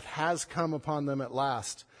is the wrath has come upon them at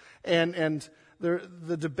last. And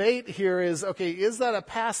the debate here is, okay, is that a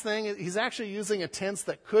past thing? He's actually using a tense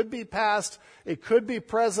that could be past. It could be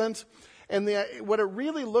present. And what it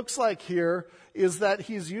really looks like here is that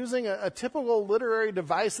he's using a typical literary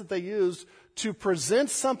device that they used to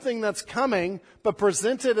present something that's coming, but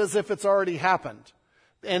present it as if it's already happened.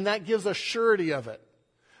 And that gives a surety of it.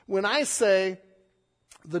 When I say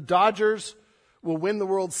the Dodgers will win the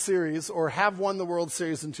World Series or have won the World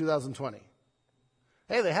Series in 2020,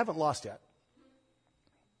 hey, they haven't lost yet.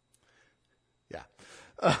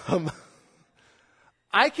 Yeah.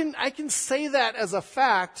 I can say that as a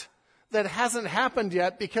fact that hasn't happened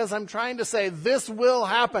yet, because I'm trying to say this will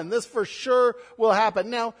happen. This for sure will happen.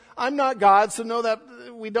 Now, I'm not God, so know that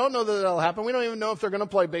we don't know that it'll happen. We don't even know if they're going to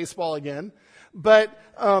play baseball again. But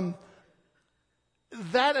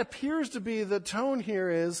that appears to be the tone here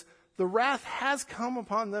is the wrath has come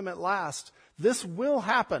upon them at last. This will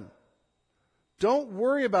happen. Don't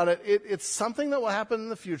worry about it. It's something that will happen in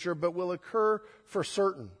the future, but will occur for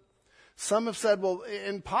certain. Some have said, well,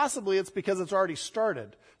 and possibly it's because it's already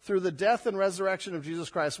started. Through the death and resurrection of Jesus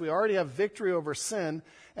Christ, we already have victory over sin,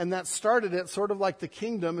 and that started it sort of like the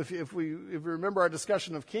kingdom, if we remember our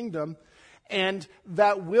discussion of kingdom, and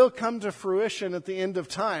that will come to fruition at the end of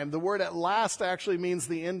time. The word at last actually means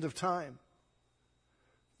the end of time.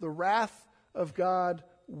 The wrath of God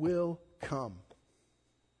will come.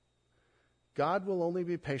 God will only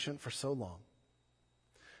be patient for so long.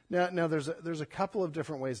 Now there's a couple of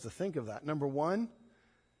different ways to think of that. Number one,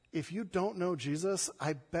 if you don't know Jesus,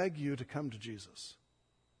 I beg you to come to Jesus.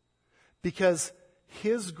 Because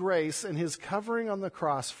his grace and his covering on the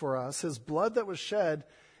cross for us, his blood that was shed,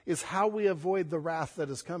 is how we avoid the wrath that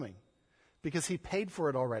is coming. Because he paid for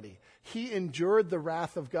it already. He endured the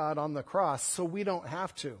wrath of God on the cross, so we don't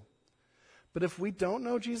have to. But if we don't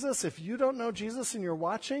know Jesus, if you don't know Jesus and you're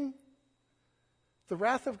watching, the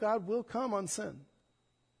wrath of God will come on sin.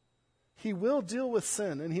 He will deal with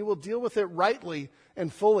sin, and he will deal with it rightly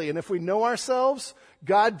and fully. And if we know ourselves,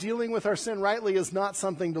 God dealing with our sin rightly is not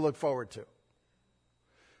something to look forward to.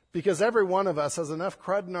 Because every one of us has enough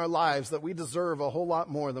crud in our lives that we deserve a whole lot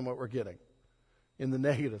more than what we're getting, in the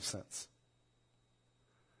negative sense.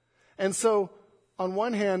 And so, on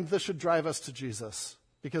one hand, this should drive us to Jesus,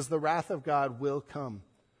 because the wrath of God will come.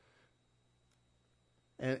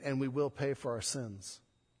 And we will pay for our sins.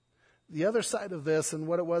 The other side of this, and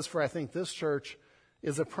what it was for, I think, this church,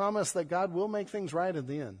 is a promise that God will make things right in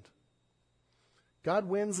the end. God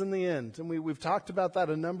wins in the end. And we've talked about that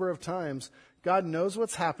a number of times. God knows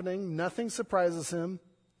what's happening. Nothing surprises him.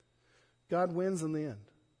 God wins in the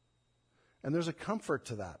end. And there's a comfort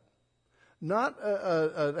to that. Not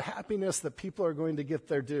a happiness that people are going to get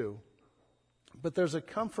their due, but there's a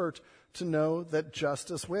comfort to know that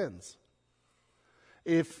justice wins.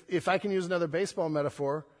 If I can use another baseball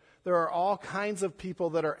metaphor, there are all kinds of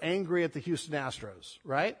people that are angry at the Houston Astros,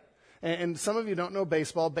 right? And some of you don't know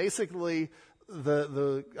baseball. Basically,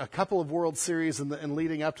 a couple of World Series and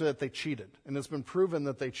leading up to it, they cheated. And it's been proven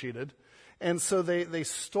that they cheated. And so they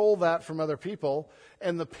stole that from other people.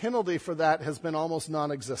 And the penalty for that has been almost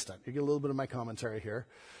non-existent. You get a little bit of my commentary here.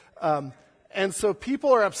 And so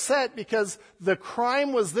people are upset because the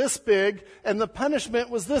crime was this big and the punishment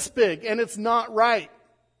was this big, and it's not right.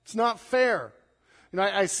 It's not fair. You know,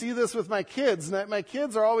 I see this with my kids, and my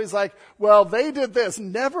kids are always like, well, they did this,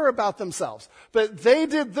 never about themselves, but they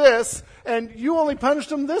did this, and you only punished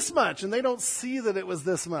them this much, and they don't see that it was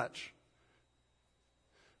this much.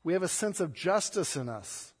 We have a sense of justice in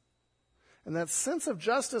us. And that sense of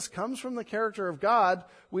justice comes from the character of God.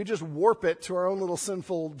 We just warp it to our own little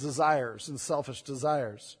sinful desires and selfish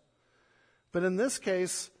desires. But in this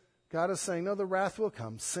case, God is saying, no, the wrath will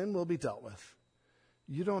come. Sin will be dealt with.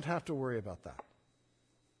 You don't have to worry about that.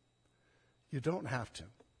 You don't have to.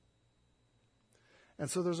 And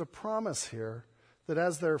so there's a promise here that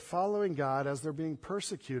as they're following God, as they're being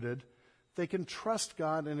persecuted, they can trust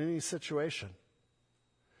God in any situation.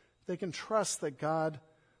 They can trust that God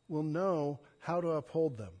will know how to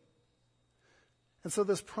uphold them. And so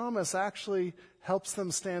this promise actually helps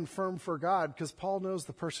them stand firm for God, because Paul knows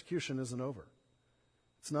the persecution isn't over.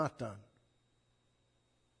 It's not done.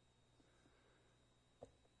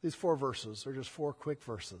 These 4 verses are just 4 quick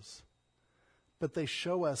verses. But they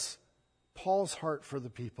show us Paul's heart for the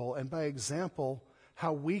people, and by example,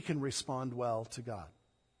 how we can respond well to God.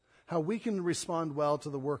 How we can respond well to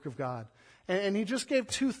the work of God. And he just gave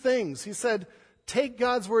 2 things. He said, take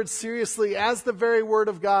God's word seriously as the very word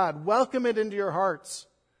of God. Welcome it into your hearts.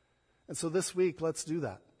 And so this week, let's do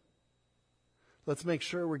that. Let's make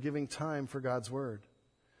sure we're giving time for God's word.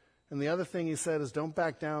 And the other thing he said is, don't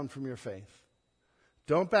back down from your faith.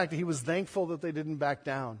 Don't back down. He was thankful that they didn't back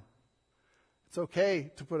down. It's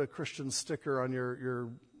okay to put a Christian sticker on your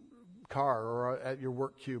car or at your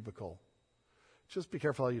work cubicle. Just be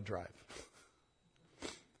careful how you drive.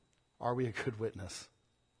 Are we a good witness?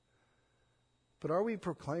 But are we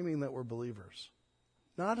proclaiming that we're believers?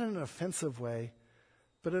 Not in an offensive way,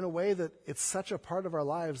 but in a way that it's such a part of our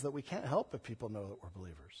lives that we can't help but people know that we're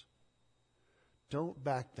believers. Don't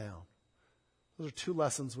back down. Those are 2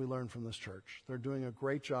 lessons we learned from this church. They're doing a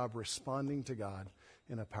great job responding to God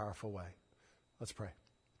in a powerful way. Let's pray.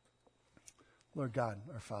 Lord God,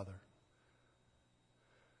 our Father.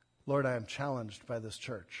 Lord, I am challenged by this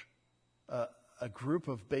church, a group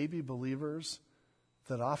of baby believers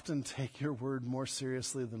that often take your word more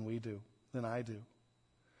seriously than we do, than I do.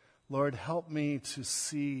 Lord, help me to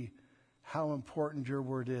see how important your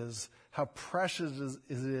word is, how precious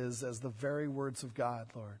it is as the very words of God,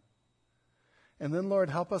 Lord. And then, Lord,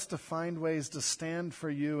 help us to find ways to stand for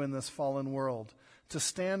you in this fallen world, to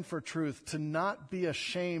stand for truth, to not be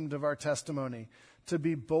ashamed of our testimony, to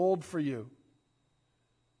be bold for you.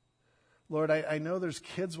 Lord, I know there's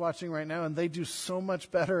kids watching right now, and they do so much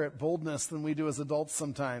better at boldness than we do as adults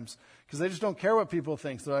sometimes, because they just don't care what people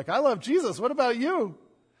think. They're like, I love Jesus. What about you?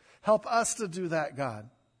 Help us to do that, God.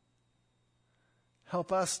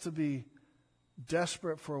 Help us to be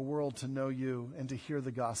desperate for a world to know you and to hear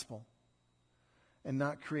the gospel and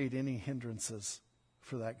not create any hindrances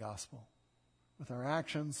for that gospel. With our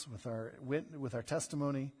actions, with our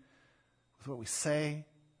testimony, with what we say.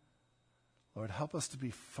 Lord, help us to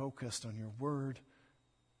be focused on your word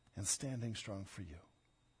and standing strong for you.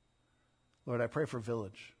 Lord, I pray for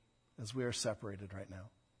Village as we are separated right now,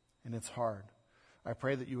 and it's hard. I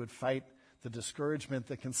pray that you would fight the discouragement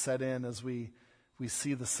that can set in as we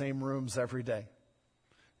see the same rooms every day.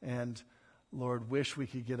 And Lord, wish we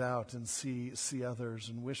could get out and see others,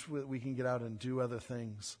 and wish we can get out and do other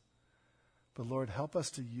things. But Lord, help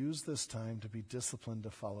us to use this time to be disciplined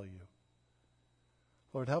to follow you.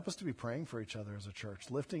 Lord, help us to be praying for each other as a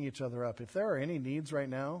church, lifting each other up. If there are any needs right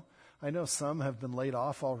now, I know some have been laid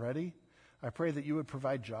off already. I pray that you would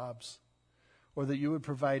provide jobs, or that you would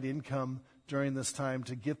provide income during this time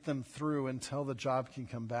to get them through until the job can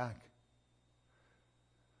come back.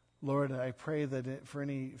 Lord, I pray that for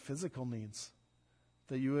any physical needs,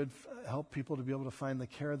 that you would help people to be able to find the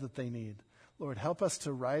care that they need. Lord, help us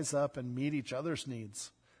to rise up and meet each other's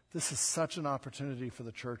needs. This is such an opportunity for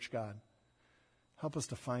the church, God. Help us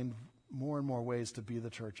to find more and more ways to be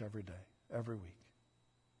the church every day, every week.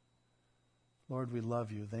 Lord, we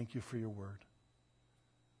love you. Thank you for your word.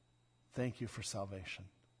 Thank you for salvation.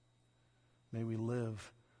 May we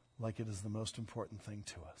live like it is the most important thing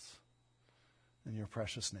to us. In your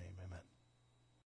precious name, amen.